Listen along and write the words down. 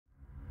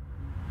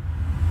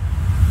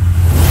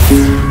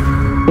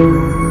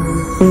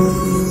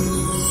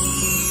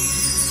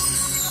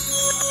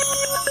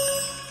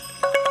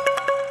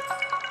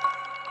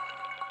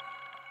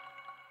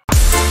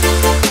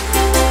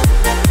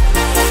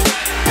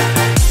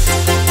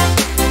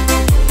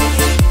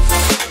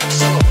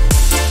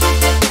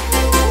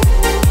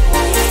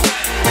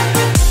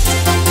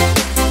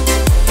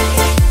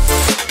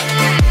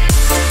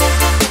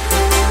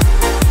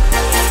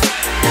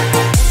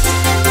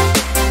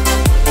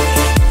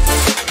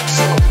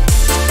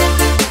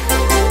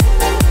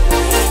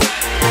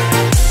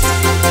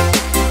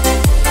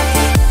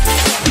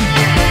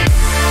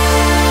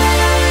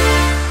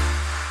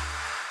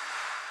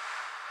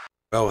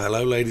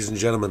Hello ladies and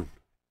gentlemen,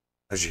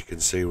 as you can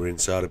see we're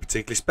inside a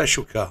particularly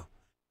special car.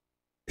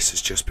 This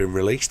has just been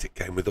released. It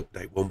came with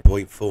update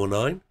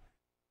 1.49.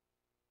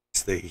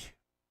 It's the,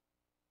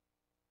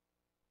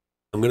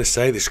 I'm going to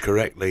say this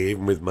correctly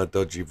even with my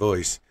dodgy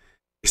voice,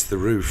 it's the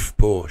roof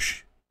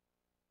Porsche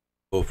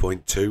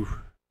 4.2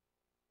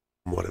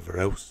 and whatever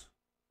else.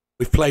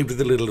 We've played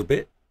with it a little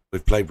bit,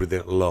 we've played with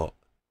it a lot.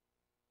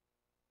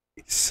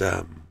 It's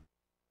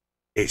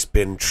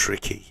been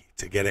tricky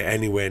to get it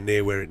anywhere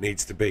near where it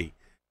needs to be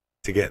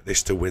to get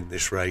this to win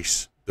this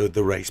race,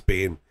 the race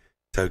being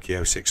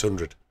Tokyo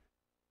 600.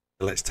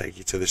 So let's take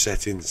you to the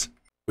settings.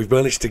 We've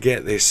managed to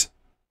get this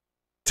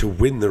to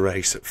win the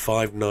race at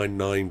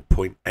 599.86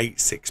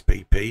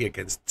 pp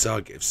against a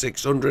target of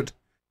 600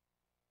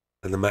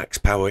 and the max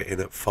power in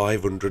at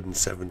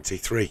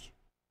 573.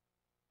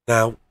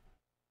 Now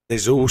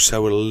there's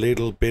also a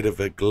little bit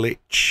of a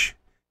glitch,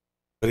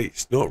 but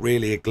it's not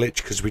really a glitch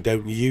because we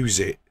don't use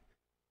it,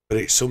 but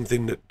it's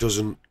something that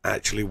doesn't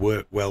actually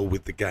work well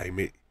with the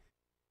game.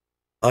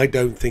 I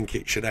don't think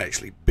it should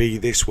actually be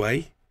this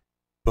way,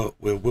 but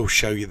we'll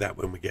show you that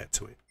when we get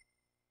to it.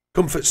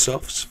 Comfort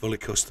softs, fully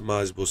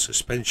customizable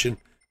suspension,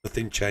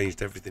 nothing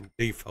changed, everything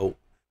default.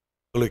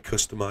 Fully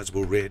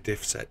customizable rear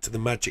diff set to the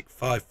magic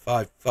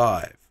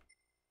 555.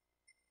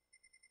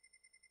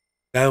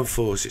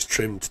 Downforce is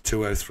trimmed to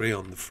 203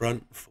 on the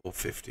front,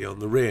 450 on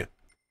the rear.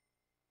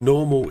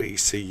 Normal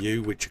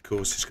ECU, which of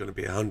course is going to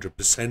be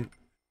 100%.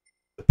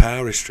 The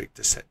power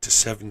restrictor set to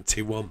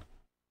 71.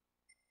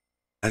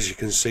 As you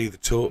can see, the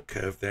torque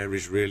curve there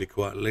is really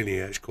quite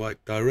linear, it's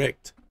quite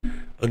direct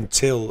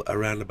until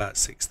around about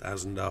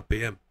 6,000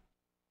 RPM.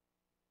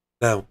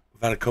 Now,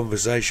 I've had a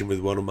conversation with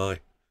one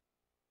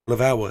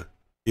of our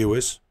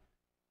viewers,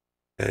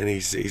 and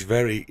he's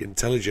very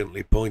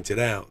intelligently pointed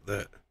out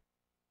that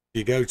if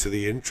you go to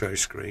the intro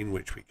screen,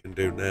 which we can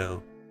do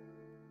now,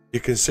 you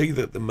can see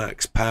that the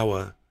max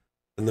power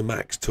and the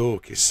max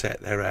torque is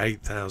set there at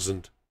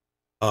 8,000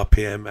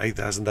 RPM,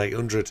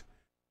 8,800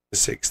 to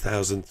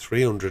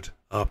 6,300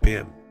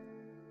 RPM.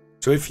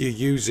 So if you're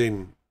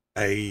using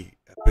a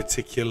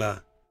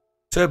particular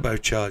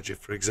turbocharger,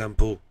 for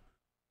example,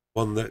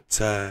 one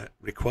that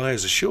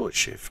requires a short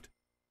shift,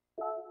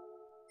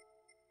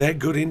 they're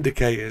good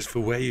indicators for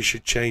where you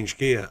should change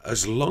gear,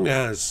 as long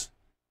as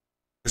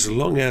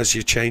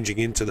you're changing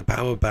into the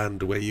power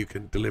band where you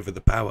can deliver the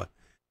power.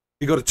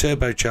 You've got a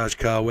turbocharged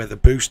car where the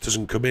boost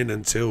doesn't come in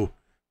until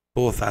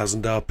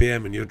 4,000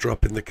 RPM and you're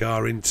dropping the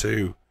car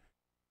into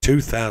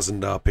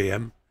 2,000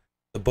 RPM,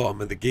 the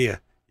bottom of the gear,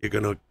 you're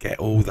going to get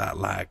all that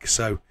lag.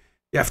 So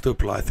you have to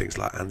apply things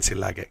like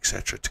anti-lag,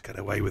 etc. to get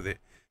away with it.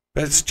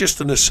 But it's just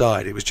an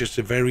aside. It was just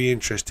a very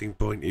interesting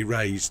point he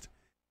raised,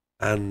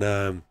 and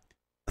I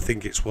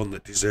think it's one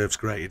that deserves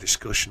greater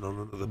discussion on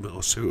another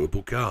more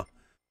suitable car.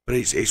 But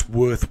it's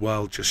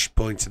worthwhile just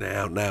pointing it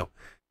out now.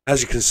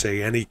 As you can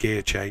see, any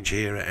gear change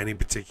here at any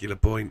particular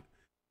point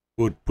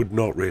would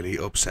not really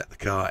upset the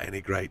car any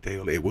great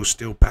deal. It will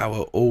still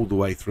power all the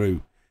way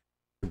through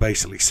to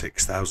basically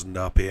 6,000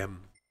 RPM,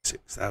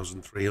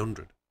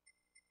 6,300.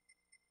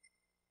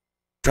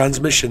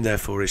 Transmission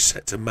therefore is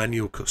set to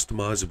manual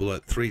customizable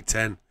at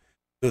 310.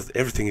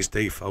 Everything is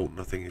default,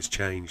 nothing is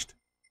changed.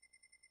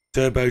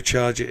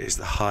 Turbocharger is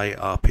the high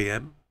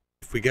RPM.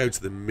 If we go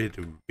to the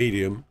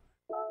medium,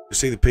 you'll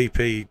see the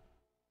PP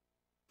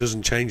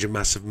doesn't change a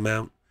massive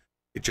amount.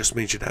 It just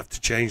means you'd have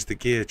to change the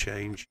gear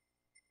change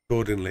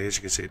accordingly. As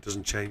you can see, it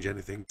doesn't change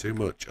anything too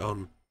much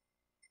on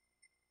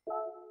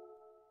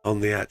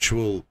the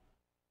actual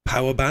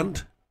power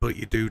band, but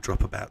you do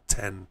drop about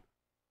 10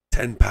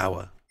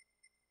 power.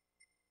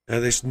 Now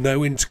there's no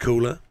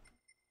intercooler.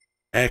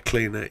 Air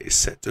cleaner is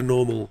set to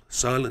normal.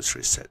 Silencer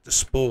is set to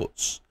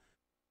sports.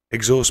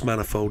 Exhaust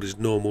manifold is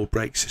normal.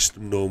 Brake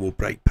system normal.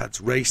 Brake pads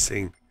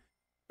racing.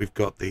 We've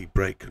got the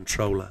brake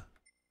controller.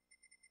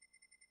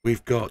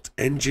 We've got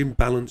engine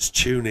balance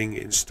tuning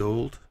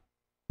installed.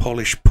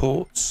 Polished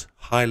ports.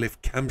 High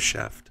lift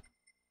camshaft.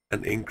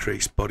 And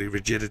increased body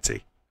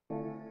rigidity.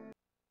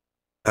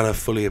 And I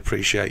fully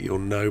appreciate you'll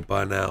know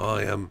by now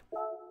I am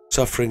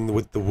suffering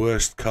with the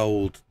worst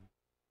cold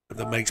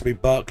that makes me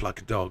bark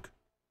like a dog.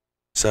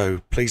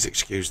 So please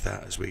excuse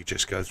that as we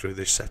just go through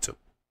this setup.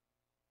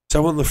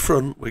 So on the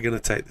front we're going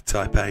to take the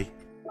Type A.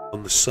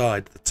 On the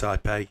side the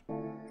Type A.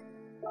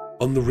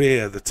 On the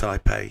rear the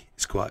Type A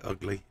is quite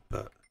ugly,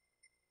 but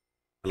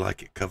I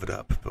like it covered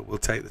up. But we'll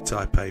take the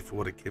Type A for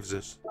what it gives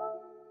us.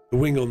 The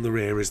wing on the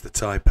rear is the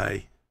Type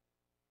A.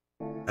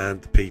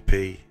 And the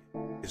PP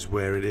is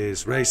where it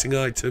is. Racing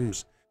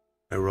items,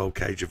 no roll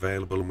cage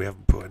available, and we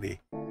haven't put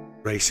any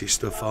racy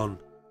stuff on.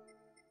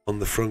 On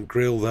the front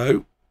grille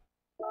though,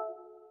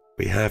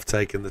 we have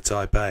taken the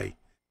Type A,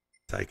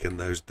 taken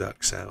those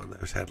ducts out and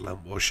those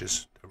headlamp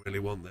washers. Don't really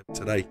want them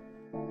today.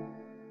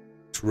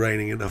 It's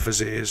raining enough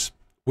as it is.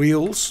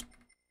 Wheels,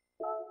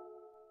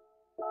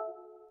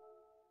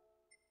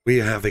 we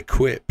have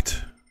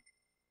equipped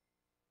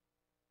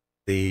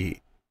the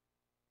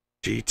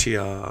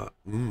GTR,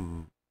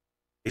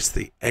 it's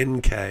the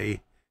NK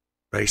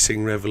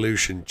Racing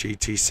Revolution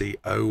GTC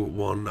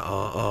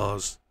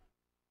 01RRs.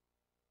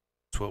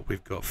 That's what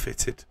we've got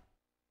fitted.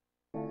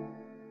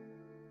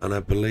 And I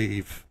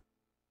believe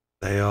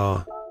they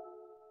are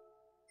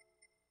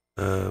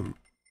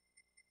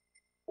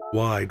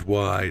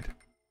wide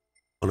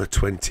on a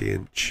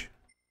 20-inch.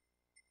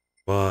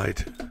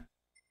 Wide.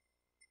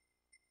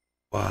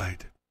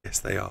 Yes,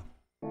 they are.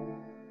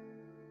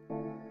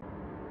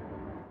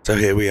 So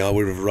here we are,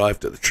 we've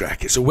arrived at the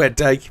track. It's a wet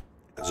day.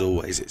 As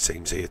always, it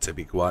seems here to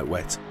be quite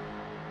wet.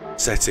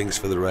 Settings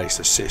for the race: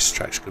 assist,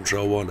 traction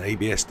control 1,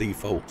 ABS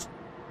default,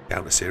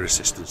 counter steer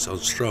assistance on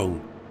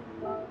strong.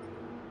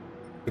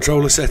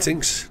 Controller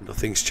settings,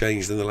 nothing's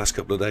changed in the last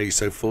couple of days.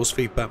 So force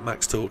feedback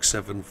max torque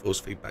 7, force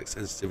feedback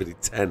sensitivity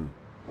 10.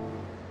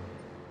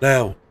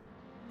 Now,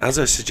 as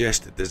I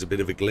suggested, there's a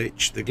bit of a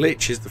glitch. The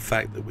glitch is the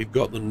fact that we've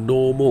got the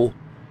normal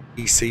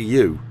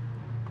ECU,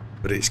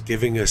 but it's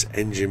giving us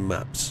engine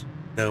maps.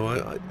 Now,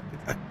 I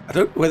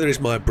don't know whether it's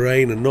my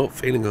brain and not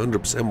feeling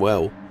 100%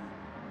 well,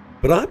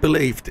 but I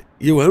believed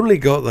you only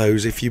got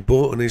those if you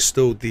bought and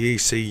installed the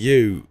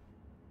ECU,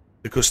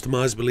 the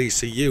customizable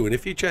ECU, and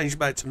if you change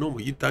back to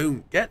normal, you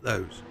don't get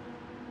those.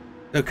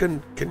 Now,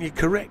 can you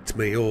correct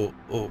me or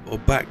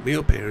back me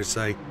up here and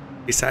say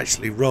it's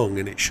actually wrong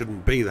and it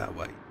shouldn't be that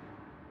way?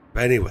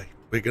 But anyway,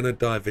 we're going to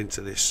dive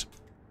into this.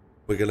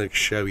 We're going to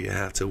show you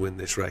how to win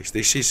this race.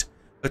 This is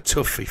a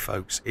toughie,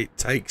 folks. It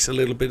takes a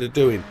little bit of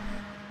doing.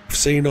 I've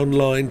seen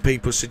online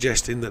people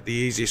suggesting that the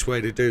easiest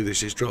way to do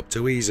this is drop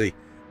too easy,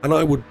 and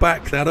I would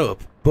back that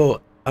up,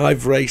 but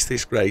I've raced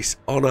this race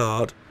on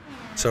hard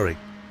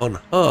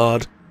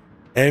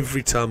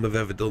every time I've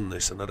ever done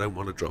this, and I don't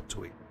want to drop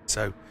too easy.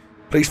 So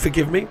please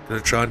forgive me. I'm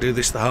going to try and do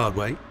this the hard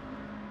way,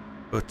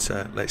 but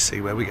let's see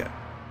where we go.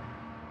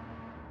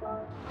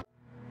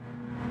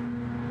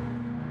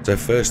 So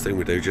first thing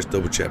we do, just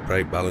double check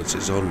brake balance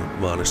is on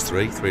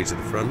 -3 to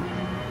the front.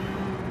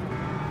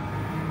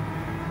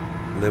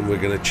 And then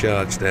we're going to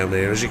charge down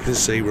here. As you can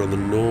see, we're on the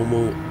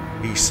normal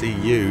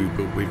ECU,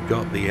 but we've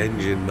got the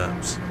engine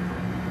maps.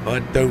 I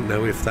don't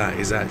know if that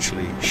is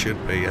actually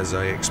should be, as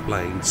I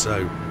explained,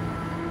 so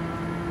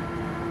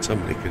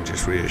somebody can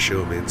just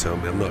reassure me and tell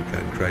me I'm not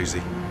going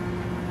crazy.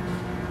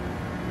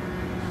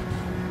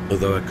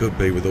 Although I could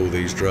be with all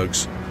these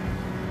drugs.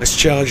 Let's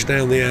charge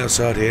down the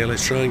outside here.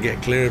 Let's try and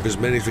get clear of as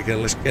many as we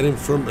can. Let's get in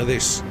front of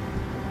this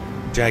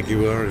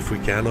Jaguar if we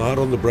can. Hard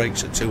on the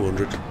brakes at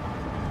 200.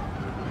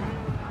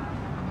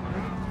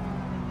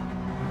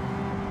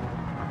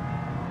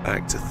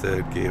 Back to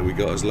third gear. We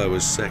got as low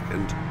as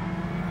second.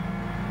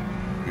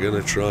 We're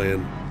going to try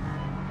and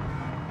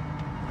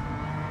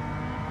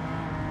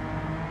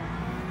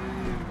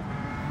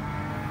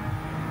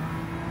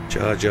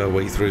charge our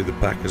way through the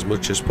pack as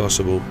much as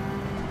possible.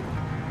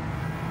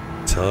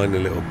 Tiny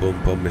little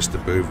bump on Mr.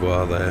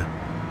 Beauvoir there.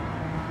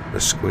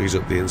 Let's squeeze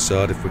up the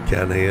inside if we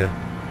can here.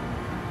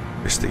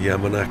 Mr.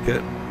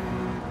 Yamanaka,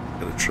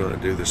 going to try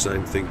and do the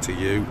same thing to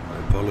you. I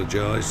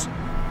apologise.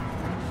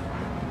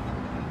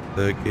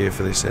 Third gear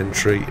for this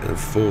entry and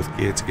fourth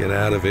gear to get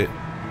out of it.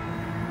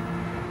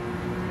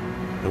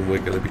 And we're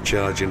going to be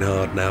charging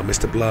hard now.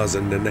 Mr.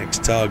 Blazen, the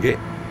next target.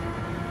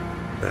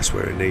 That's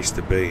where it needs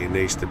to be. It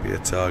needs to be a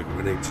target.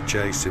 We need to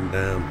chase him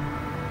down.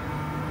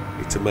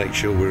 Need to make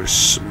sure we're as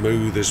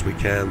smooth as we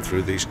can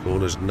through these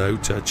corners. No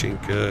touching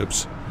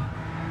curbs.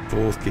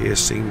 Fourth gear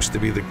seems to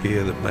be the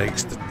gear that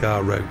makes the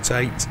car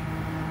rotate.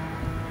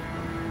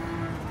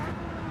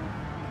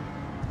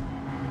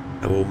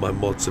 Now all my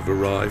mods have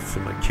arrived for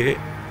my kit,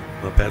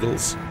 my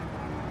pedals.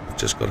 I've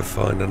just got to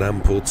find an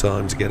ample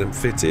time to get them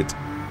fitted.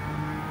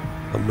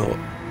 I'm not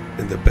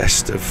in the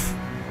best of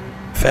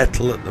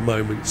fettle at the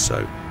moment,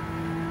 so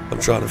I'm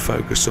trying to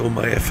focus all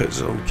my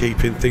efforts on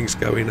keeping things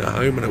going at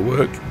home and at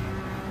work,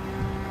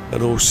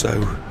 and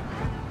also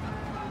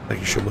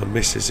making sure my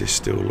missus is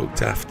still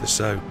looked after.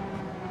 So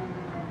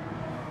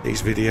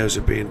these videos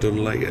are being done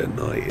late at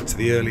night into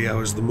the early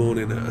hours of the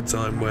morning at a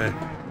time where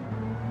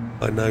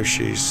I know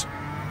she's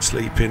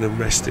sleeping and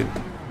resting,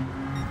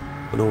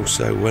 and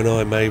also when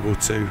I'm able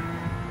to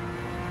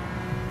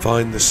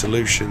find the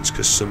solutions,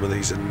 because some of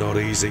these are not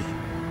easy.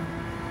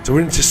 So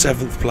we're into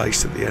 7th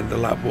place at the end of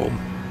lap 1.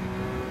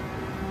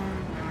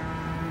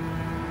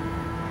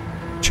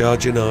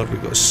 Charging hard.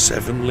 We've got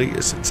 7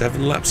 litres and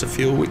 7 laps of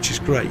fuel, which is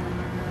great.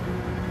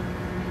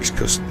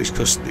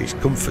 These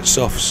comfort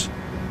softs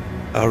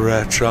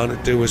are trying to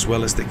do as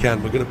well as they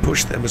can. We're going to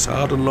push them as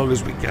hard and long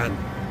as we can.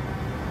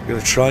 We're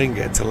going to try and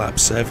get to lap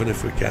 7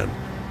 if we can.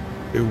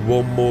 Do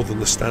one more than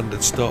the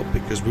standard stop,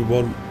 because we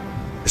want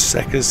the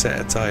second set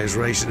of tyres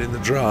racing in the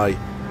dry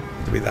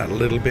to be that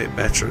little bit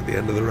better at the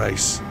end of the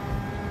race.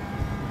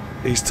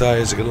 These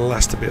tyres are going to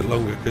last a bit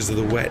longer because of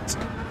the wet.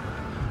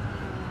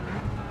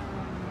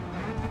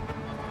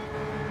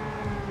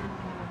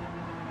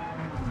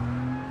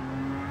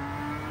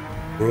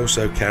 We're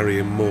also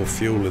carrying more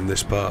fuel in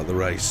this part of the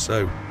race,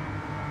 so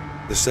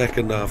the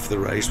second half of the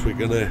race we're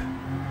going to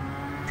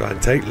try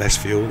and take less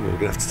fuel. We're going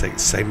to have to take the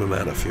same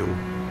amount of fuel,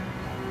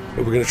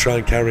 but we're going to try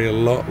and carry a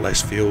lot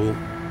less fuel,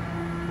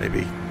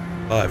 maybe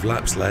 5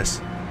 laps less,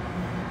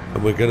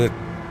 and we're going to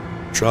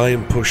try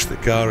and push the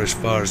car as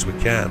far as we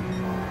can.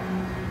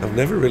 I've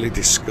never really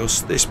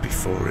discussed this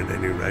before in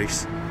any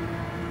race,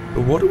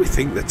 but what do we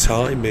think the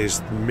time is,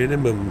 the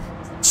minimum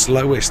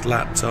slowest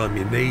lap time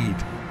you need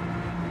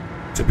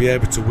to be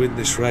able to win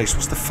this race?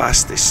 What's the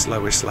fastest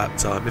slowest lap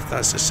time, if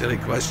that's a silly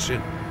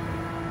question?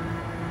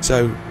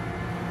 So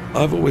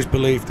I've always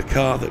believed the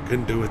car that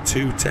can do a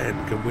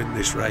 2:10 can win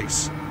this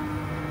race.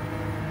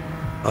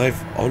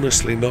 I've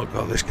honestly not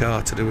got this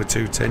car to do a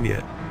 2:10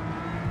 yet,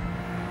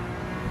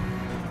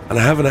 and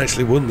I haven't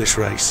actually won this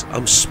race.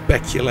 I'm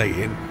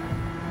speculating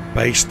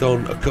based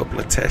on a couple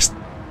of test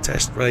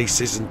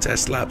races and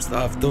test laps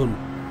that I've done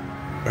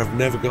where I've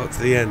never got to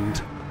the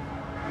end.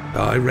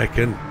 I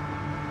reckon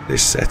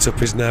this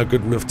setup is now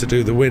good enough to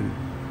do the win.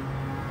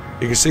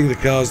 You can see the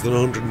car's done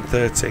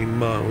 113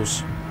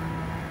 miles,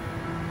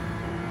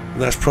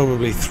 and that's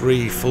probably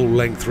 3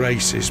 full-length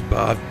races, but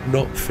I've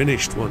not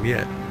finished one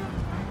yet.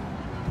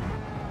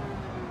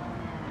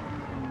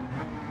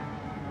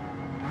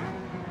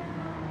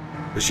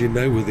 As you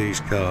know with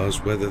these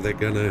cars, whether they're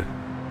going to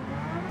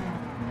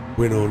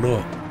win or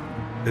not,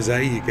 because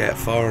A, you get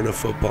far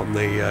enough up on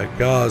the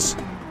cars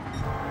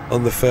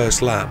on the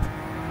first lap,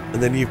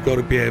 and then you've got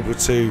to be able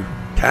to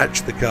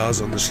catch the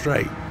cars on the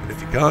straight, and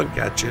if you can't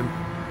catch them,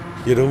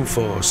 you're done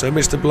for. So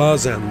Mr.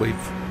 Blazan,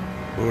 we've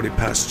already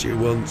passed you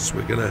once,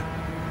 we're going to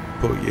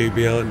put you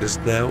behind us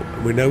now,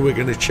 and we know we're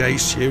going to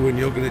chase you and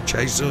you're going to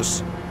chase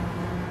us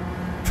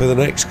for the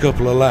next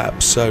couple of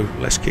laps, so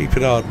let's keep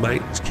it hard,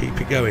 mate, let's keep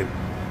it going.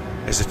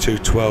 There's a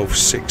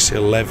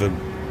 2:12.611.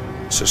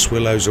 So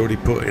Swillow's already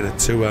put in a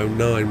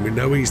 2:09. We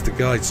know he's the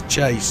guy to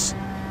chase.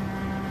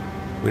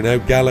 We know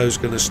Gallo's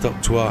going to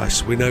stop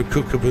twice. We know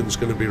Cookabun's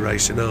going to be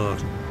racing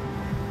hard.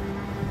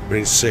 We're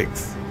in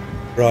 6th.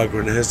 Braga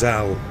and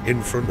Hazal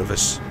in front of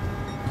us.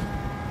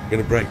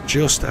 Going to break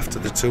just after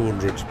the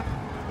 200.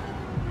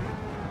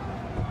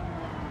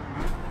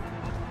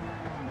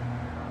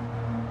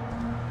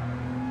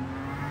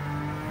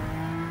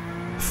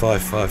 The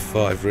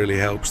 555 really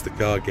helps the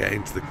car get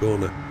into the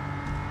corner,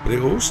 but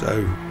it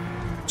also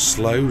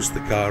slows the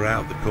car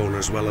out the corner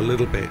as well a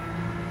little bit,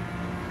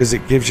 because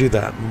it gives you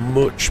that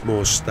much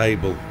more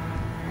stable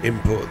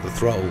input at the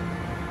throttle.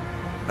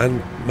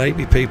 And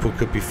maybe people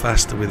could be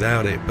faster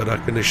without it, but I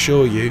can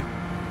assure you,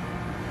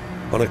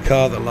 on a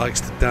car that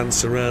likes to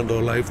dance around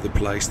all over the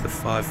place, the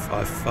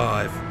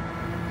 555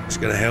 is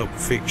going to help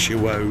fix your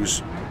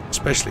woes,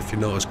 especially if you're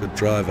not as good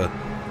driver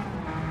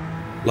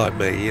like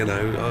me. You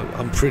know,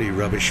 I'm pretty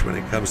rubbish when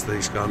it comes to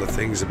these kind of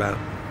things about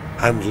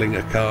handling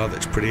a car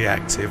that's pretty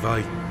active.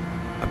 I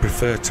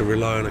prefer to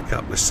rely on a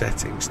couple of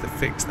settings to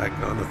fix that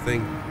kind of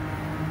thing,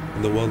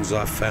 and the ones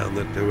I've found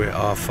that do it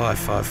are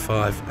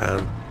 555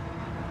 and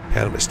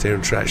counter steer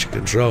and traction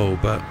control.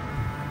 But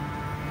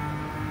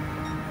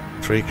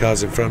 3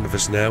 cars in front of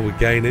us now, we're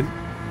gaining.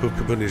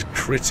 Cookabun is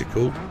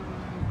critical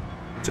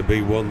to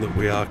be one that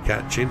we are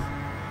catching.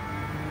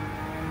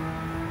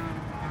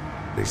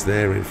 He's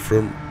there in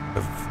front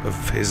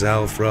of his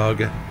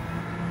Alfraga.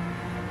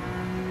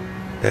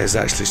 There's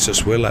actually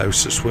Suswillow.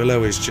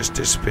 Suswillow has just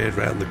disappeared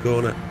round the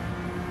corner.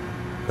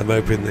 I'm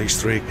hoping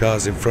these 3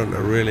 cars in front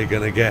are really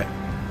going to get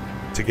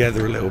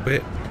together a little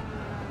bit.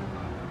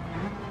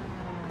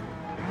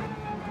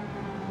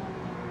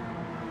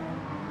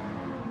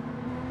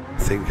 I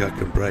think I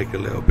can brake a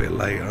little bit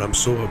later. I'm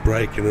sort of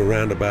braking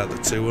around about the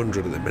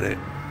 200 at the minute,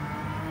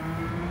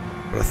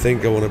 but I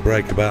think I want to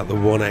brake about the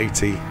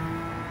 180.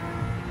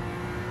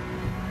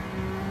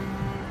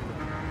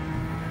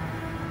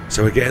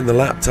 So we're getting the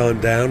lap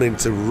time down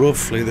into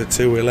roughly the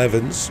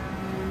 2:11s.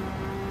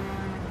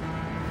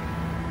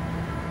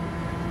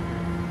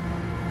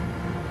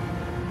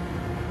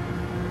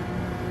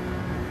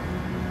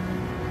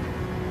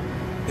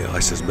 The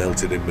ice has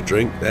melted in my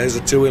drink. There's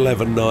a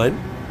 2:11.9.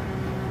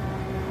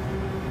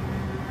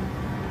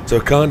 So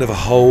kind of a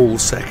whole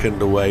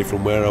second away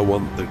from where I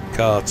want the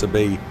car to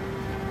be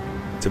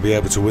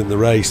able to win the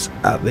race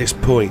at this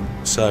point.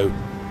 So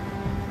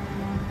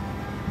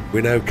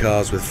we know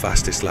cars with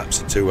fastest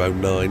laps of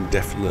 2:09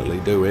 definitely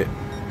do it.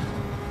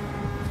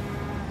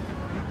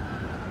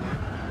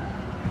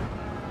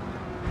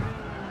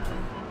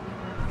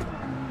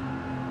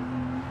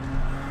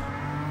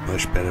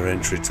 Much better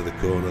entry to the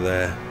corner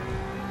there.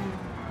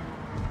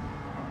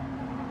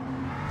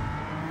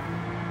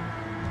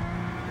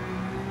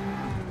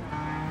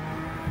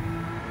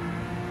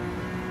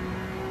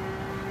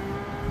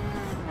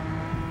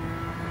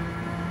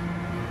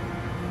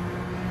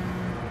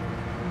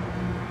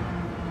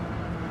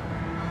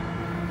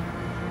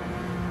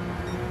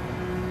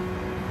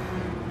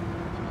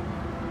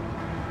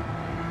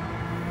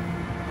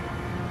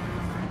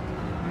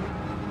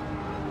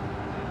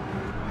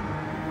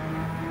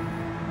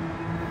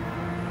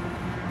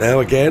 Now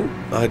again,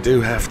 I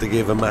do have to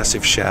give a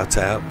massive shout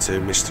out to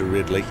Mr.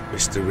 Ridley.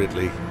 Mr.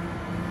 Ridley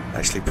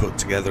actually put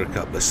together a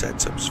couple of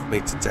setups for me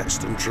to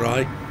test and try.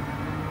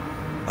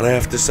 And I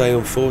have to say,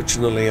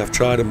 unfortunately, I've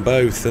tried them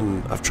both,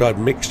 and I've tried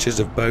mixtures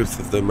of both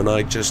of them, and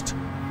I just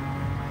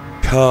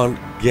can't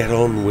get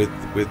on with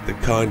the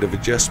kind of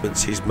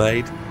adjustments he's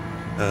made.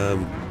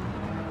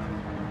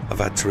 I've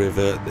had to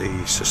revert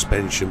the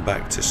suspension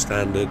back to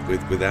standard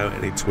without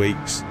any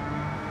tweaks.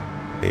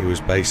 He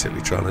was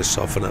basically trying to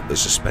soften up the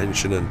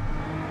suspension and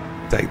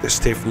take the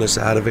stiffness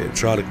out of it and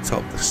try to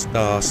top the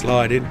star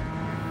sliding.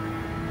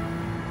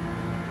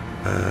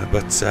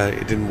 But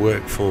it didn't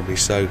work for me,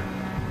 so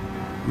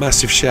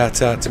massive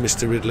shout out to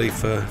Mr. Ridley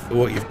for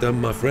what you've done,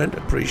 my friend.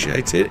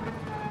 Appreciate it.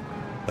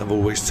 I've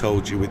always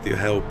told you with your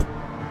help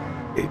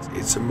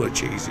it's a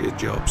much easier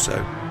job,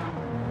 so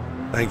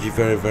thank you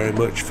very, very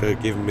much for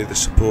giving me the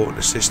support and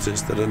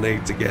assistance that I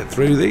need to get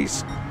through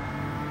these.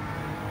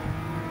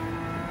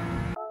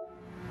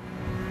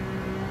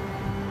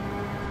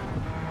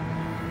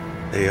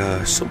 They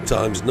are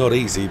sometimes not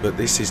easy, but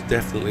this is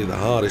definitely the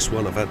hardest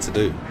one I've had to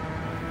do.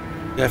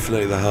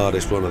 Definitely the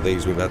hardest one of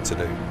these we've had to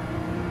do.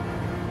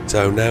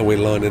 So now we're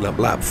lining up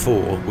lap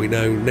 4. We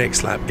know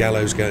next lap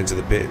Gallo's going to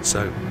the pit,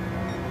 so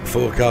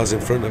 4 cars in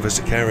front of us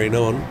are carrying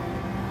on.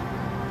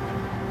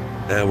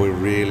 Now we're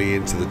really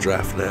into the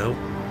draft now.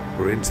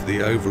 We're into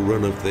the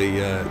overrun of the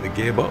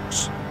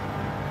gearbox.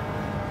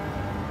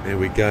 Here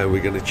we go.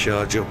 We're going to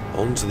charge up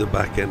onto the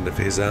back end of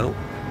his Al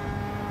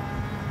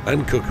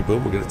and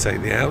Cookabun. We're going to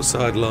take the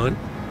outside line.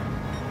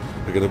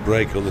 We're going to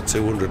brake on the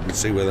 200 and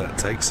see where that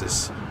takes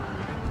us.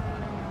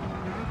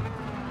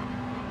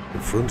 In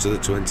front of the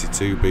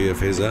 22B of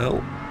his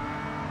Al,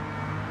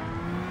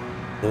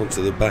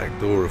 onto the back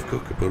door of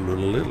Cookabun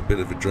and a little bit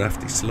of a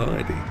drafty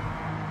slidey.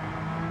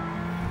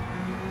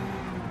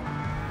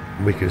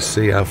 And we can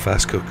see how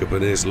fast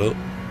Cookabun is, look,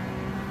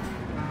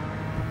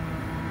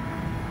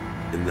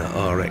 in the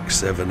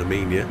RX-7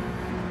 Armenia.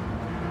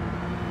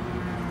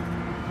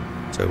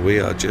 So we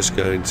are just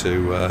going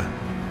to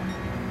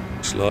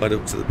slide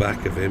up to the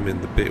back of him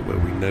in the bit where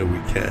we know we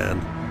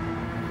can.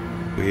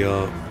 We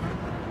are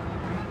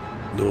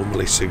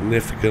normally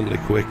significantly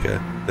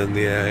quicker than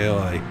the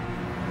AI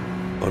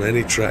on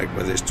any track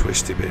where there's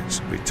twisty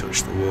bits. We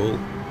touch the wall.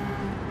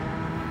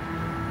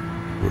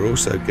 We're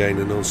also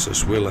gaining on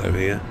Suswillow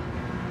here.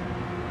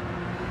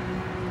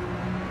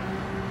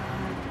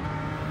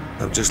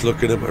 I'm just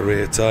looking at my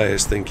rear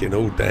tyres thinking,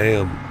 oh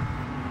damn,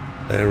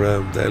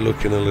 they're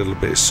looking a little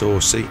bit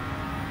saucy.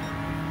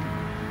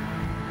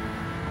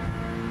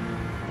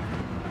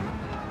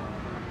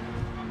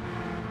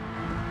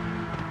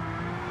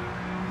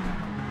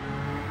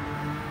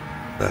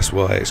 That's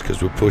why, it's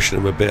because we're pushing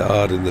them a bit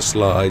hard in the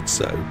slide,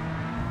 so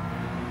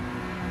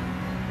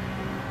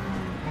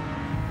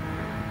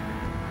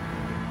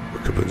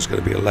Cookabun's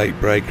going to be a late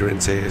breaker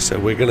into here, so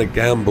we're going to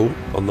gamble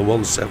on the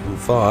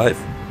 175.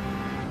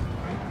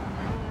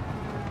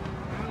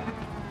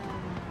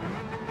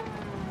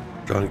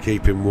 Try and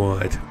keep him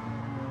wide.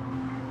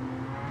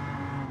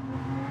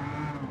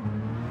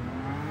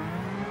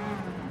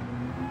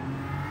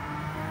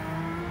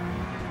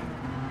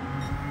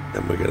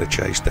 Then we're going to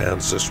chase down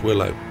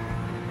Suswillow.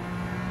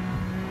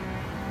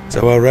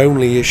 So our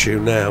only issue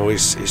now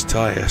is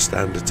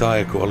standard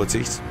tyre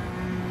qualities.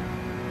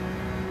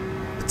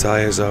 The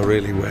tyres are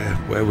really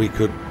where we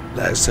could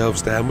let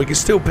ourselves down. We can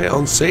still pit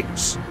on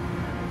 6,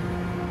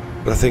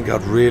 but I think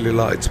I'd really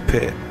like to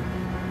pit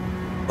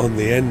on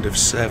the end of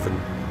 7.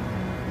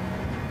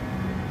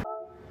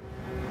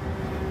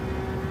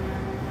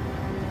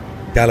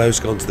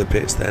 Gallo's gone to the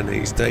pits then,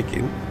 he's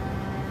taking.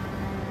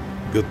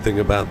 Good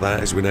thing about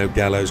that is we know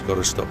Gallo's got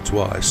to stop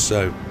twice,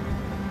 so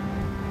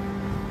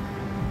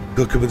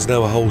Cookabun's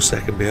now a whole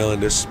second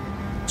behind us.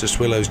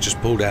 Suswillow's just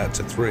pulled out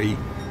to 3.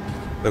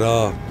 But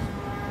our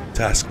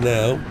task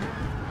now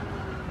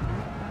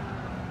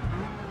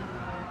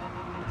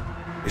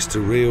is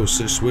to reel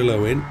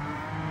Suswillow in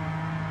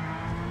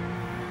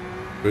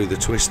through the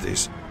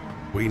twisties.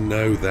 We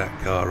know that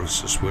car of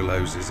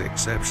Suswillow's is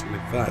exceptionally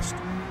fast,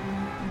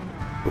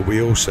 but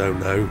we also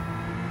know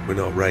we're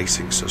not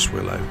racing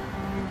Suswillow.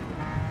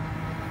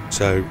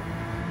 So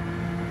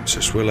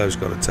Suswillow's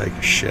got to take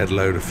a shed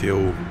load of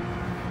fuel.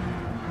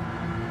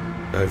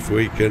 So if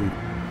we can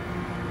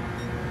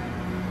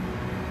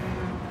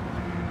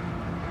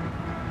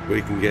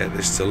get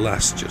this to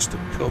last just a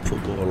couple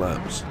more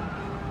laps,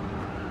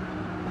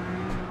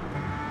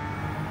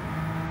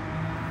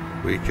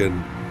 we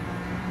can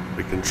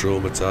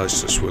traumatise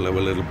Suswillow a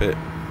little bit.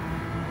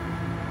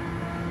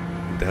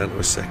 Down to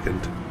a second.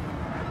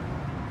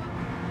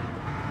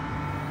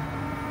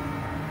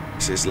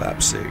 This is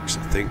lap 6.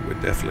 I think we're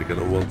definitely going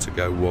to want to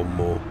go one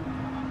more.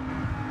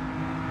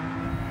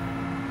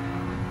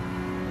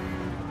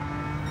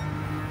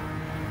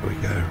 There we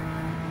go.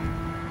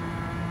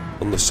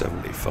 On the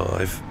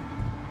 75.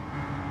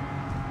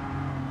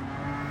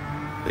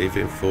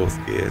 Leaving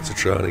 4th gear to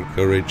try and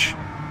encourage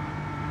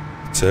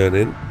the turn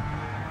in.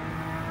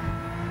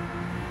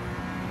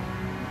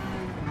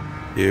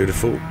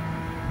 Beautiful.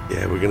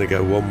 Yeah, we're going to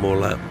go one more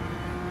lap.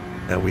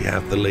 Now we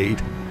have the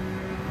lead.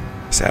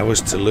 It's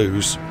ours to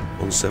lose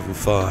on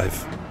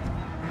 7.5.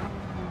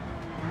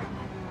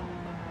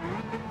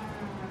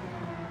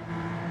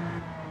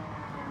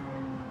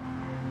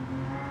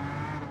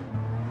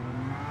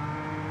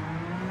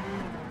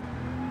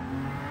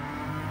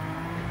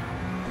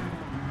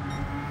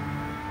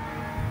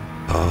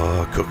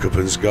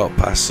 Cookabun's got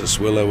past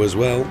Swillow as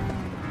well.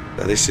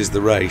 So this is the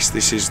race.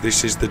 This is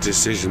the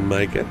decision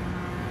maker.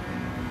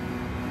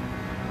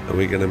 Are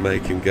we going to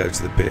make him go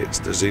to the pits?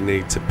 Does he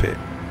need to pit?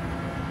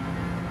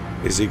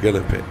 Is he going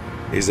to pit?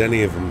 Is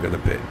any of them going to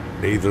pit?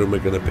 Neither of them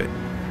are going to pit.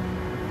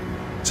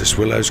 So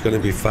Swillow's going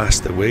to be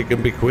faster. We're going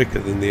to be quicker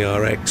than the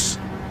RX.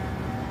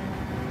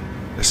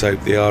 Let's hope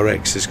the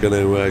RX is going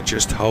to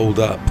just hold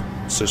up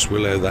so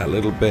Swillow that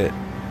little bit.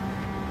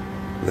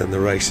 And then the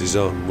race is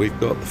on. We've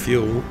got the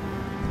fuel.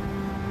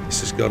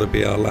 This has got to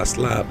be our last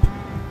lap.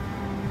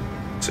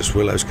 So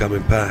Swillow's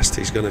coming past.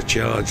 He's going to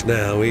charge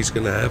now. He's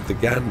going to have the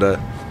gander.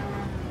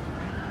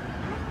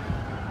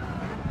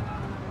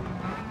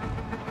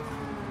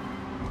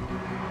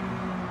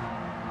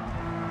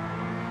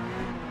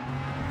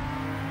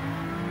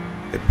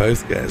 They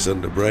both get us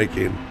under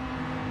braking.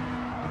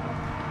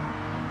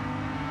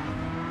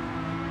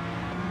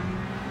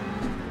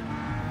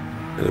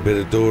 And a bit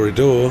of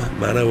door-to-door,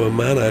 mano a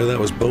mano. That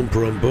was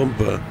bumper on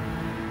bumper.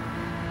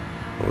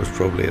 I was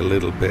probably a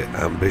little bit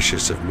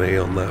ambitious of me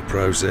on that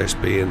process,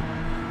 being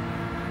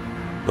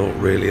not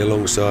really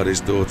alongside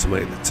his door to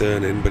make the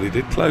turn in, but he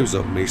did close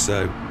on me,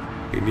 so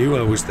he knew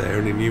I was there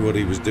and he knew what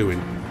he was doing.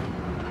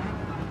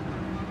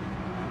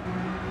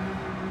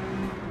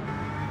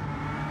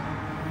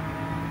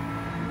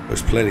 There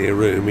was plenty of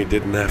room. He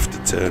didn't have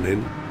to turn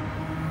in.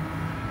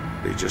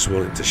 He just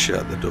wanted to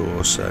shut the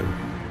door, so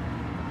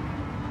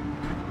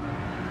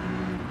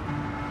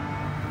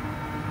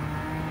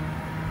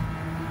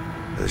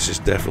this is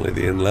definitely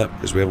the in-lap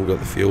because we haven't got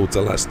the fuel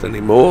to last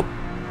anymore.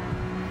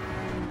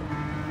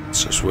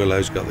 So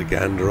Swillow's got the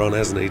gander on,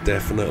 hasn't he?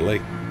 Definitely.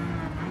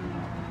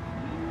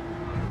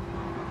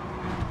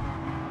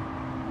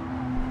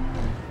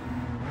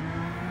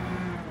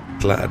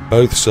 Glad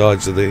both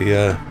sides of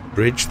the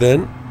bridge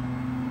then.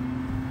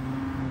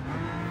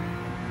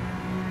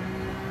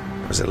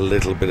 Was a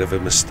little bit of a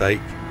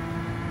mistake.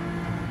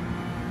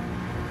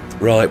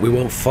 Right, we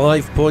want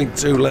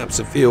 5.2 laps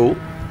of fuel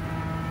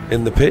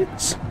in the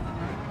pits.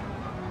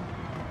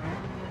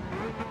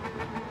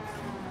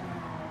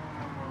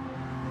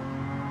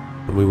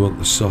 And we want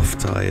the soft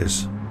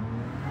tyres.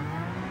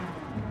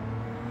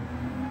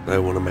 I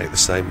don't want to make the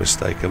same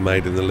mistake I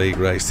made in the league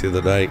race the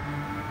other day.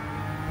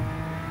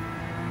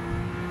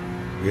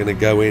 We're going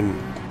to go in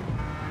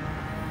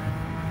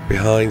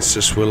behind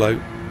Swillow.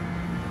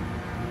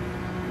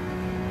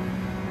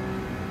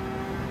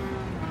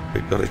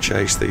 We've got to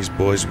chase these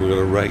boys. We've got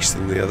to race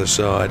them the other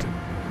side.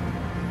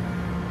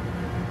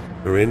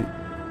 We're in.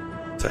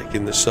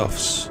 Taking the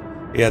softs.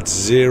 He had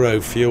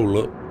 0 fuel,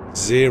 look.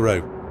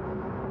 0.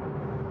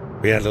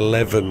 We had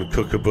 11.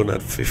 Cookabun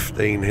had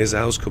 15. His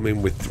house come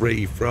in with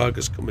 3.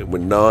 Fraga's come in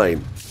with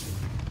 9.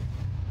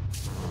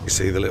 You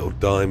see the little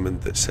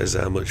diamond that says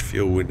how much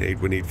fuel we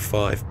need. We need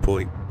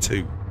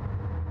 5.2.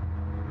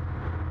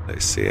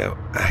 Let's see how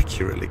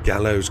accurately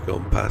Gallo's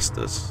gone past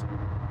us.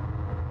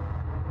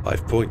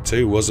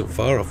 5.2 wasn't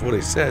far off what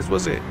it says,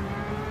 was it?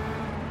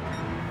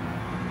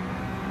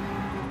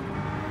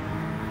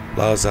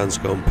 Larzan's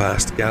gone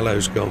past.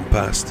 Gallo's gone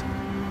past.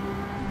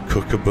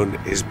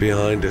 Cookabun is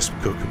behind us.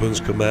 Cookabun's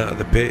come out of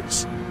the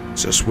pits.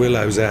 So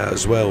Swillow's out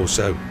as well.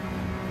 So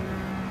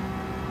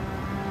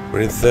we're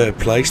in 3rd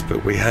place,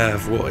 but we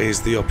have what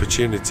is the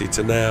opportunity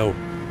to now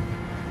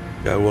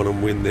go on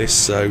and win this.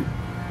 So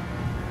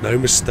no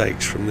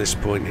mistakes from this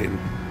point in.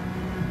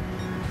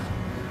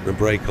 A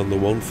break on the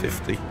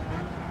 150.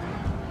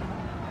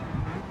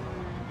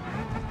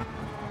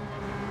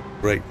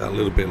 Break that a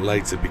little bit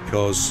later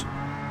because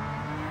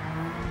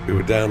we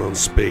were down on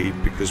speed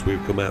because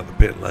we've come out the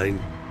pit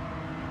lane.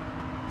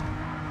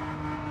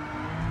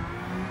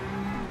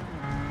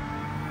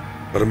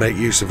 Got to make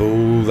use of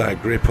all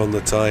that grip on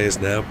the tyres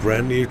now.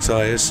 Brand new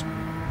tyres.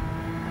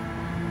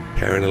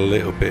 Carrying a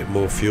little bit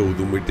more fuel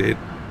than we did.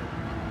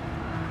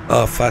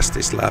 Our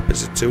fastest lap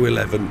is a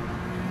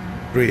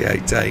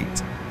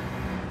 2:11.388.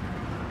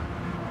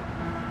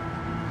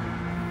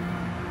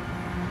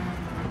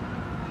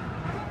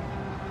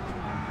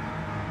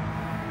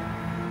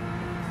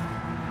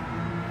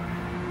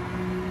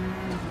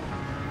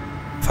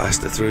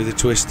 Faster through the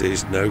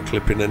twisties, no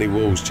clipping any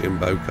walls,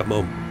 Jimbo, come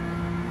on.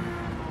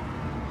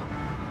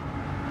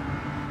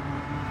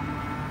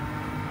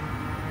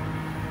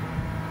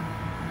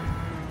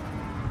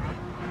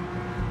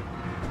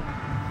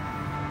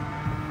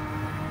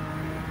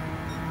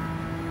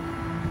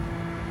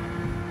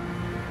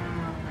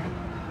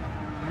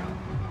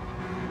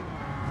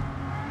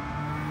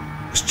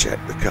 Just check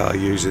the car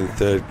using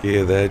 3rd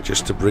gear there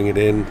just to bring it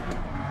in.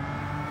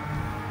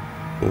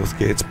 4th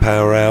gear to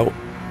power out.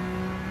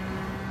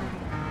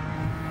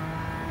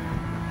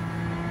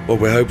 What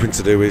we're hoping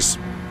to do is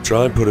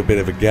try and put a bit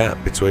of a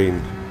gap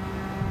between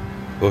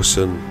us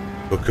and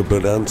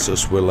Cookabun and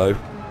Swillow.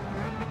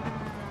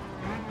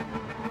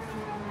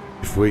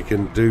 If we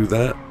can do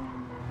that,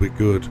 we're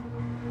good.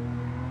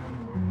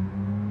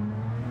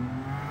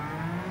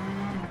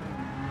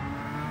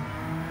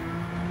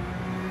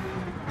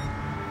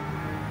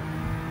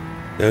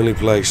 The only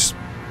place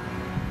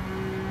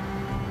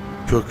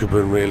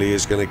Kokoban really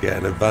is going to get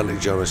an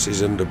advantage on us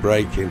is under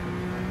braking.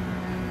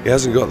 He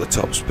hasn't got the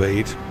top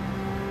speed.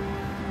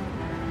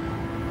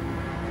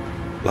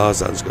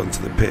 Larzan's gone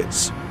to the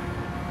pits.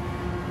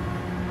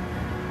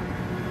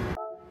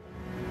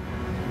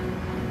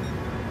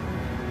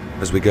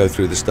 As we go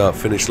through the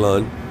start-finish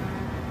line,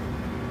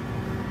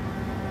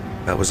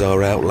 that was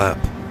our out lap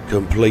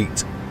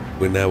complete.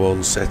 We're now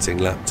on setting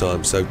lap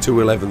time, so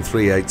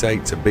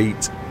 2:11.388 to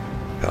beat.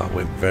 Car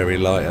went very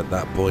light at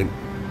that point.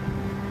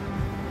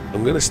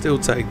 I'm going to still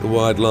take the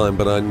wide line,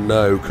 but I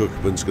know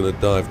Kokoban's going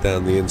to dive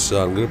down the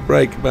inside. I'm going to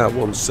brake about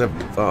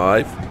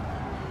 175.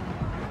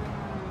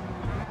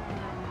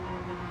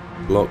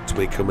 Blocked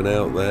me coming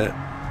out there.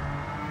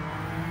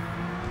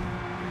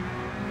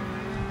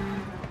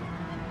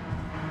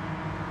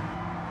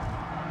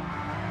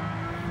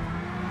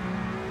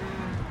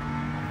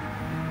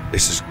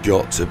 This has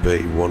got to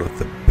be one of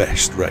the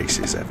best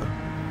races ever.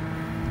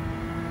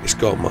 It's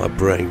got my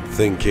brain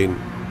thinking.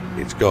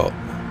 It's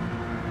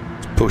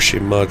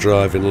pushing my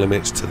driving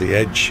limits to the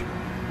edge.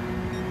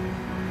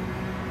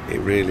 It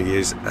really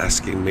is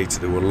asking me to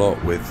do a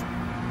lot with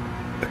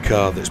a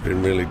car that's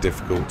been really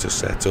difficult to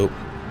set up.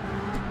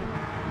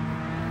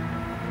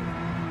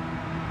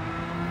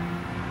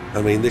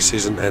 I mean, this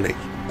isn't any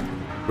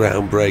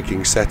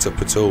groundbreaking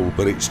setup at all,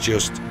 but it's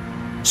just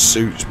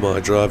suits my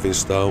driving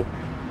style,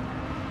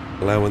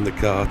 allowing the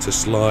car to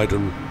slide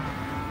and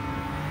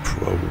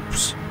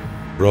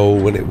roll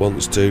when it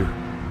wants to.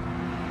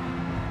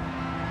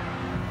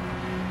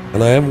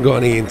 And I haven't got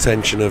any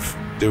intention of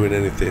doing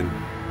anything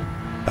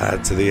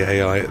bad to the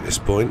AI at this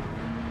point.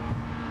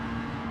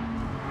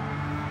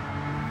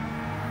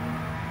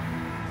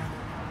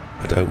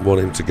 I don't want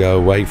him to go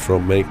away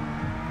from me.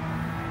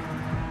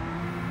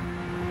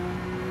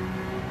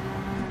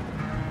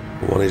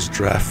 I want his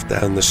draft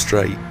down the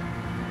straight.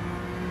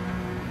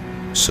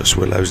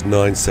 Suswillow's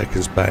 9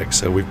 seconds back,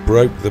 so we've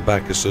broke the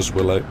back of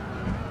Suswillow.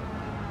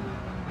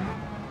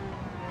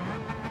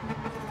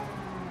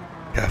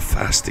 How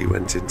fast he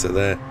went into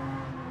there.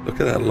 Look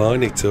at that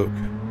line he took.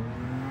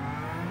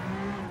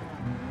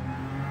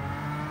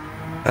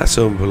 That's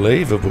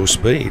unbelievable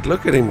speed.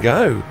 Look at him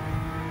go.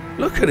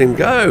 Look at him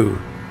go.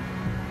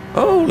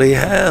 Holy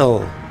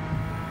hell.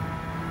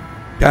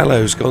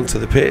 Gallo's gone to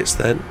the pits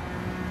then.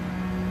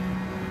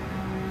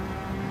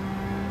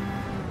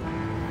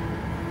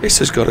 This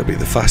has got to be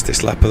the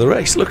fastest lap of the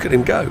race. Look at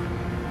him go.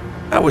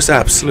 That was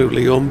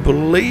absolutely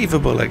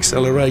unbelievable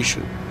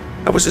acceleration.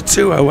 That was a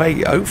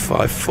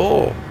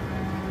 2:08.054.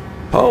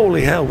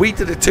 Holy hell, we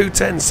did a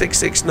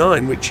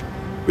 2:10.669,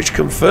 which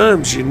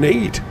confirms you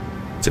need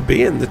to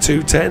be in the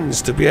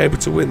 2:10s to be able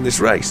to win this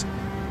race.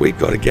 We've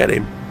got to get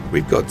him.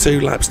 We've got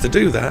 2 laps to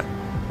do that.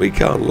 We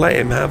can't let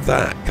him have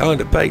that kind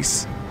of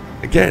pace.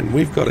 Again,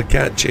 we've got to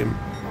catch him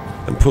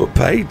and put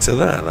paid to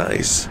that.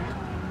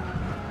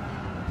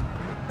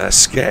 That's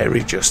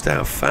scary just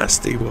how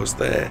fast he was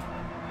there.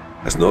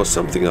 That's not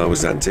something I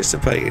was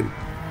anticipating.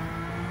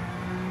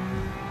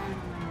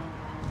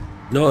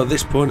 Not at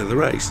this point of the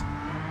race.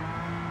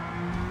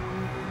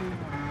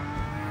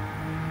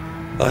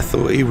 I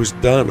thought he was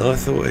done. I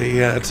thought he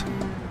had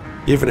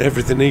given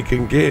everything he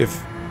can give.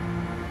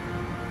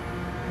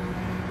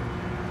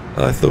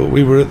 I thought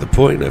we were at the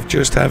point of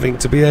just having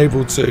to be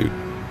able to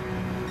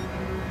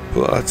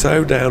put our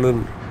toe down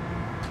and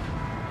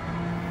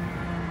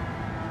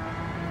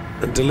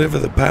deliver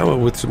the power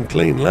with some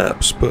clean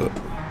laps, but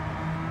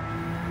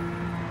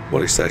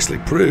what it's actually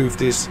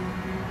proved is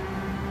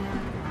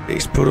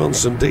he's put on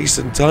some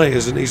decent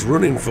tyres and he's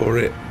running for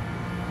it.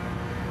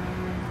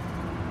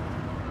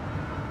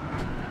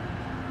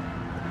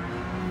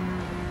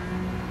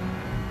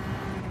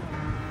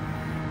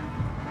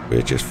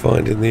 We're just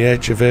finding the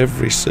edge of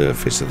every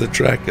surface of the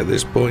track at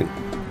this point.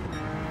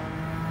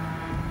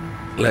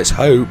 Let's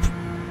hope.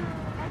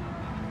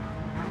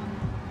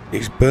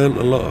 He's burnt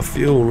a lot of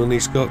fuel and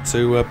he's got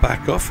to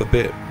back off a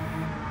bit.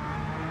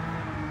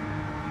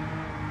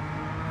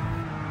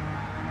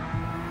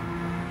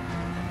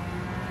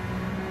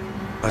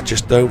 I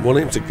just don't want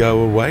him to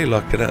go away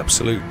like an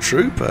absolute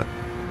trooper,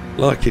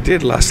 like he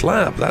did last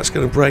lap. That's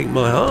going to break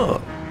my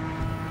heart.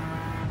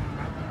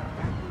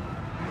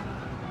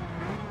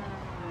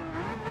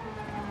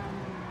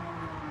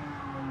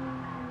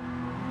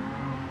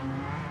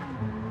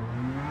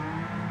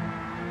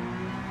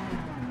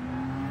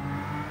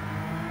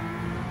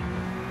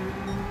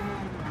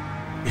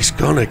 He's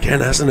gone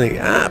again, hasn't he?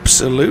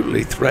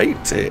 Absolutely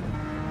thraped it.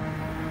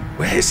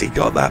 Where's he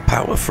got that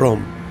power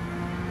from?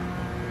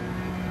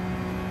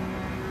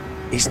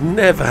 He's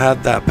never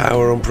had that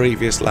power on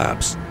previous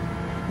laps.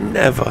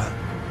 Never.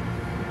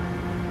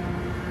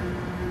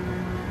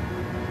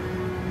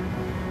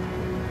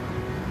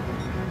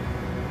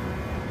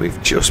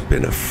 We've just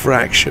been a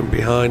fraction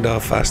behind our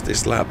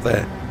fastest lap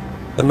there.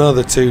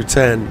 Another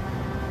 2:10.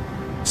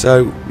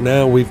 So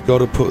now we've got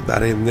to put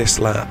that in this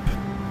lap.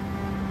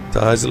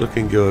 Tyres are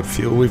looking good.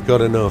 Fuel, we've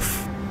got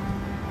enough.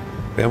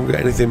 We haven't got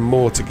anything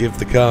more to give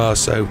the car,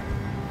 so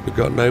we've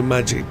got no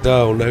magic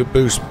dial, no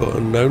boost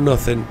button, no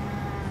nothing.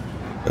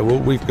 So all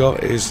we've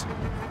got is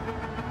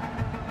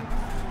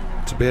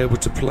to be able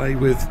to play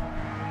with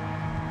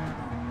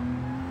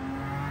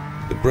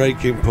the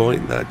breaking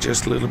point that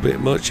just a little bit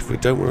much if we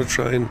don't want to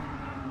try and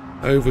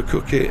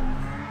overcook it.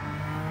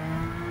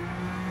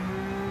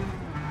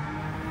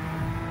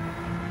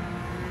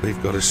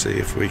 We've got to see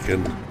if we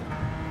can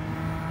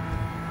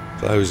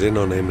close in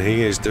on him.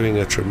 He is doing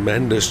a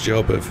tremendous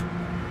job of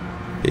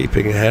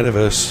keeping ahead of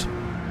us.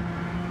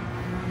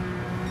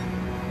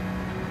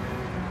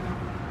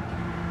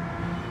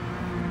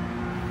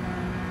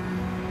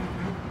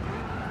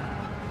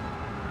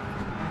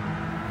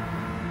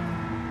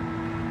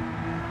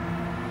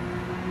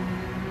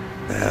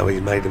 Now he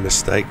made a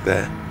mistake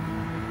there,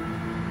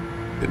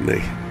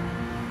 didn't he?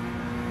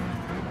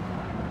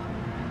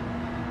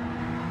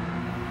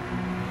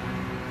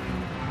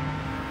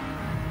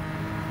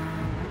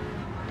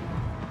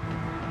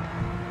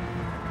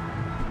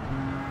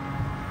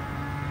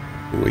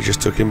 We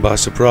just took him by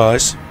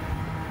surprise.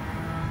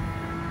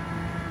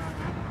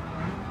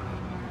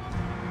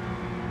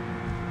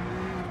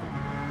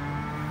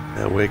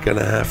 Now we're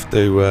gonna have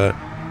to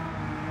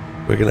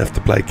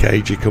play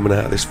cagey coming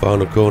out of this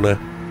final corner.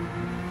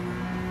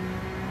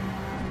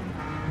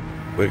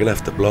 We're gonna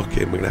have to block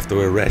him. We're gonna have to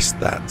arrest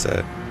that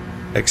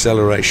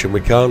acceleration.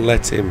 We can't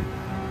let him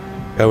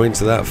go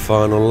into that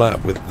final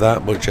lap with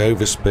that much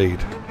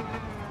overspeed.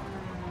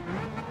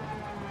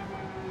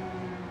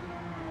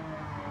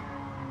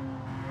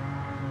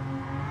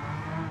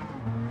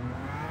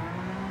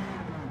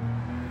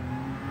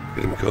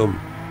 Let him come.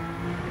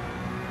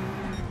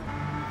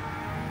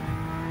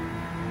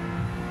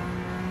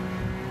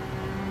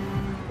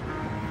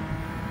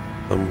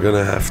 I'm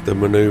gonna have to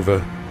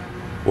maneuver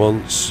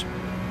once,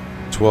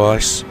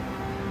 twice,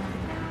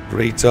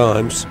 3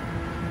 times.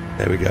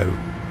 There we go.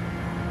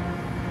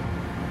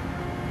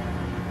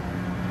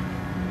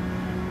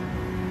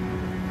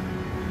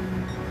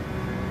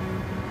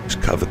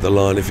 Just covered the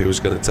line if he was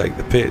going to take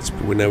the pits,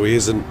 but we know he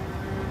isn't.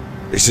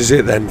 This is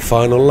it then,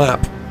 final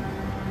lap.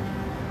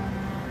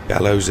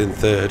 Gallows in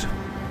 3rd,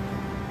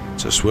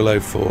 Swillow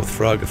 4th,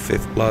 Fraga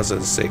 5th, Plaza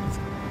 6th,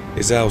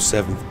 Izal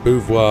 7th,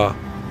 Beauvoir.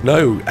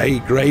 No, A.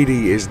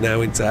 Grady is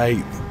now into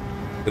 8th.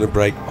 Going to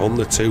break on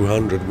the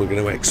 200. We're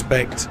going to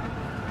expect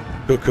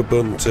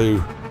Cookabun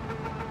to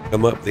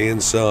come up the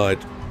inside.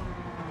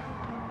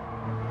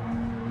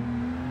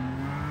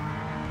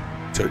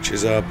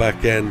 Touches our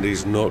back end.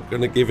 He's not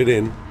going to give it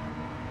in.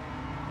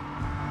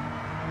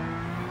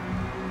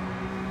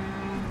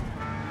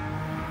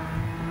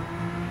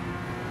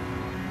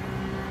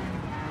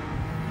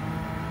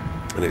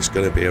 And it's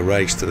going to be a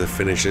race to the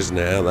finish, isn't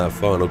it? Out that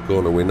final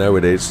corner, we know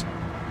it is.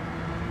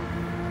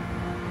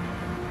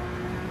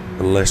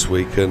 Unless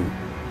we can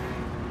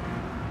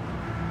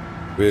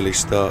really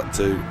start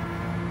to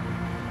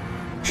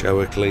show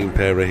a clean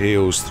pair of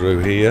heels through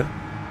here.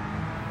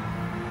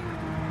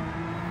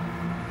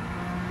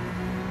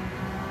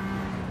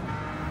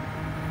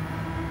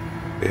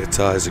 Rear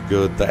tyres are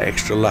good. That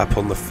extra lap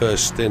on the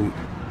first stint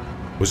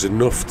was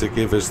enough to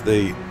give us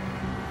the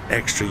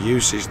extra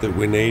usage that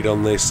we need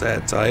on this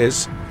set of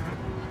tyres,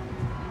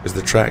 because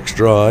the track's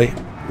dry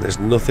and there's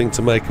nothing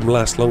to make them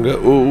last longer.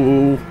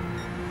 Ooh,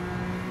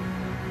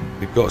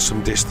 we've got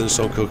some distance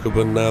on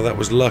Cookabun now. That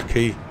was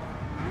lucky.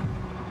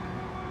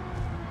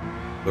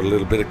 Got a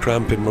little bit of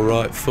cramp in my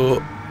right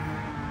foot.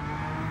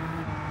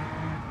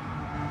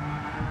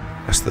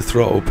 That's the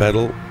throttle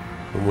pedal,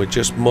 and we're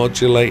just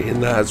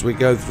modulating that as we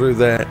go through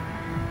there.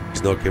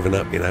 He's not giving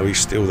up, you know. He's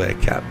still there,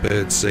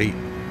 catbird seat.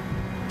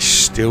 He's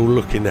still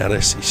looking at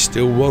us. He's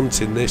still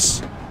wanting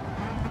this.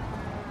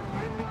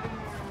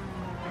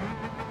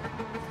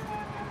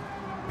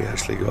 We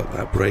actually got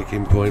that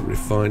braking point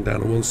refined down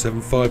to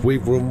 175.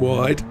 We've run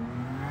wide.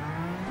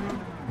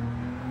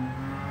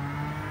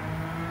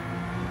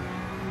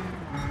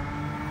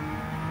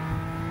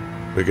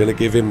 We're going to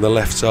give him the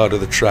left side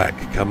of the track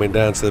coming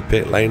down to the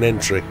pit lane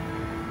entry.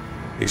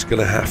 He's going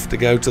to have to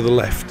go to the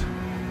left.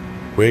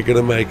 We're going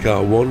to make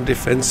our one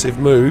defensive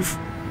move,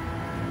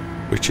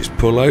 which is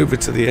pull over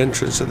to the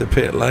entrance of the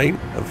pit lane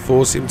and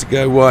force him to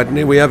go wide. And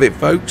here we have it,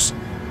 folks.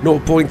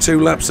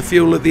 0.2 laps of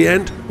fuel at the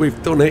end.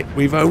 We've done it.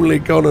 We've only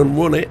gone and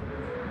won it.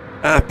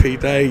 Happy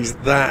days.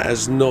 That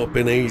has not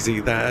been easy.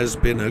 That has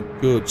been a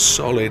good,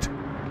 solid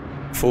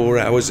 4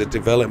 hours of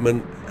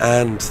development.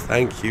 And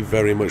thank you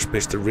very much,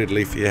 Mr.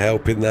 Ridley, for your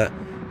help in that.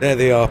 There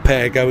they are,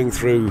 pair going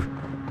through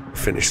the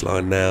finish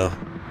line now.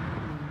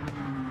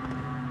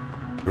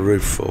 The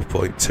roof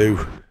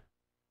 4.2.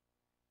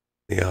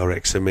 The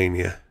RX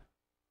Armenia.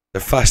 The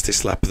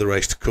fastest lap of the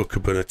race to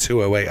Cookabun, a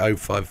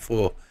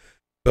 2:08.054.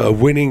 But a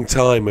winning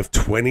time of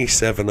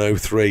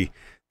 27:03.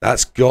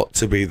 That's got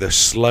to be the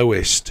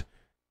slowest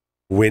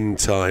win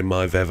time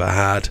I've ever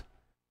had.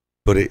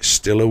 But it's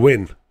still a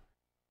win.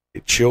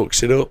 It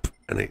chalks it up,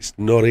 and it's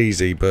not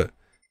easy, but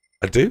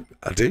I do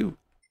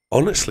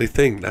honestly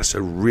think that's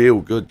a real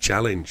good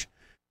challenge.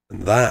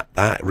 And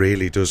that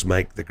really does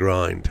make the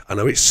grind. I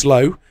know it's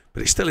slow,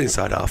 but it's still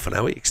inside half an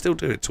hour. You can still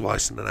do it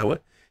twice in an hour.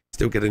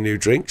 Still get a new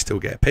drink, still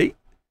get a pee.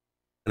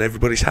 And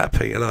everybody's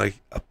happy, and I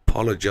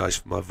apologise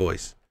for my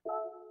voice.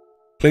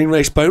 Clean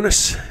race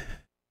bonus.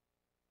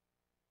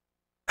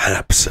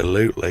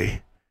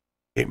 absolutely,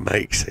 it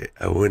makes it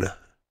a winner,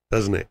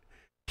 doesn't it?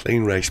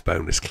 Clean race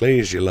bonus, clean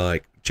as you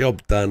like,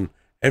 job done,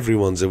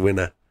 everyone's a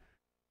winner.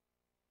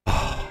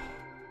 Oh,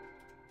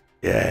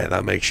 yeah,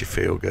 that makes you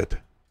feel good.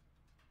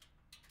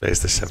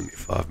 There's the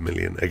 75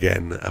 million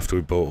again after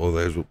we bought all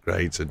those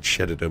upgrades and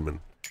shedded them. And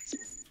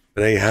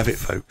but there you have it,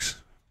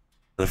 folks.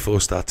 And a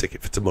 4-star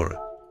ticket for tomorrow.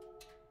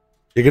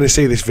 You're going to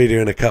see this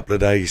video in a couple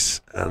of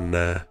days, and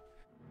I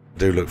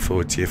do look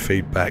forward to your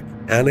feedback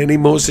and any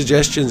more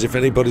suggestions if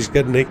anybody's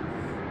got any.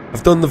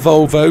 I've done the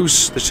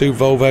Volvos. The 2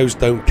 Volvos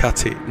don't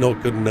cut it.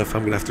 Not good enough.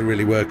 I'm going to have to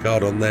really work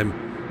hard on them.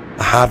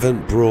 I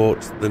haven't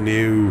brought the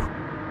new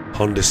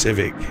Honda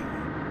Civic.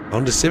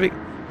 Honda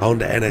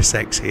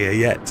NSX here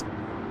yet.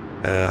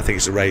 I think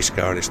it's a race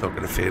car and it's not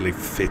going to really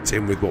fit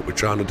in with what we're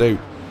trying to do.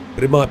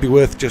 But it might be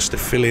worth just a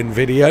fill-in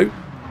video.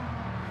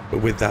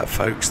 But with that,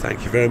 folks,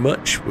 thank you very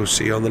much. We'll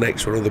see you on the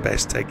next one. All the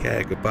best. Take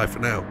care. Goodbye for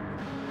now.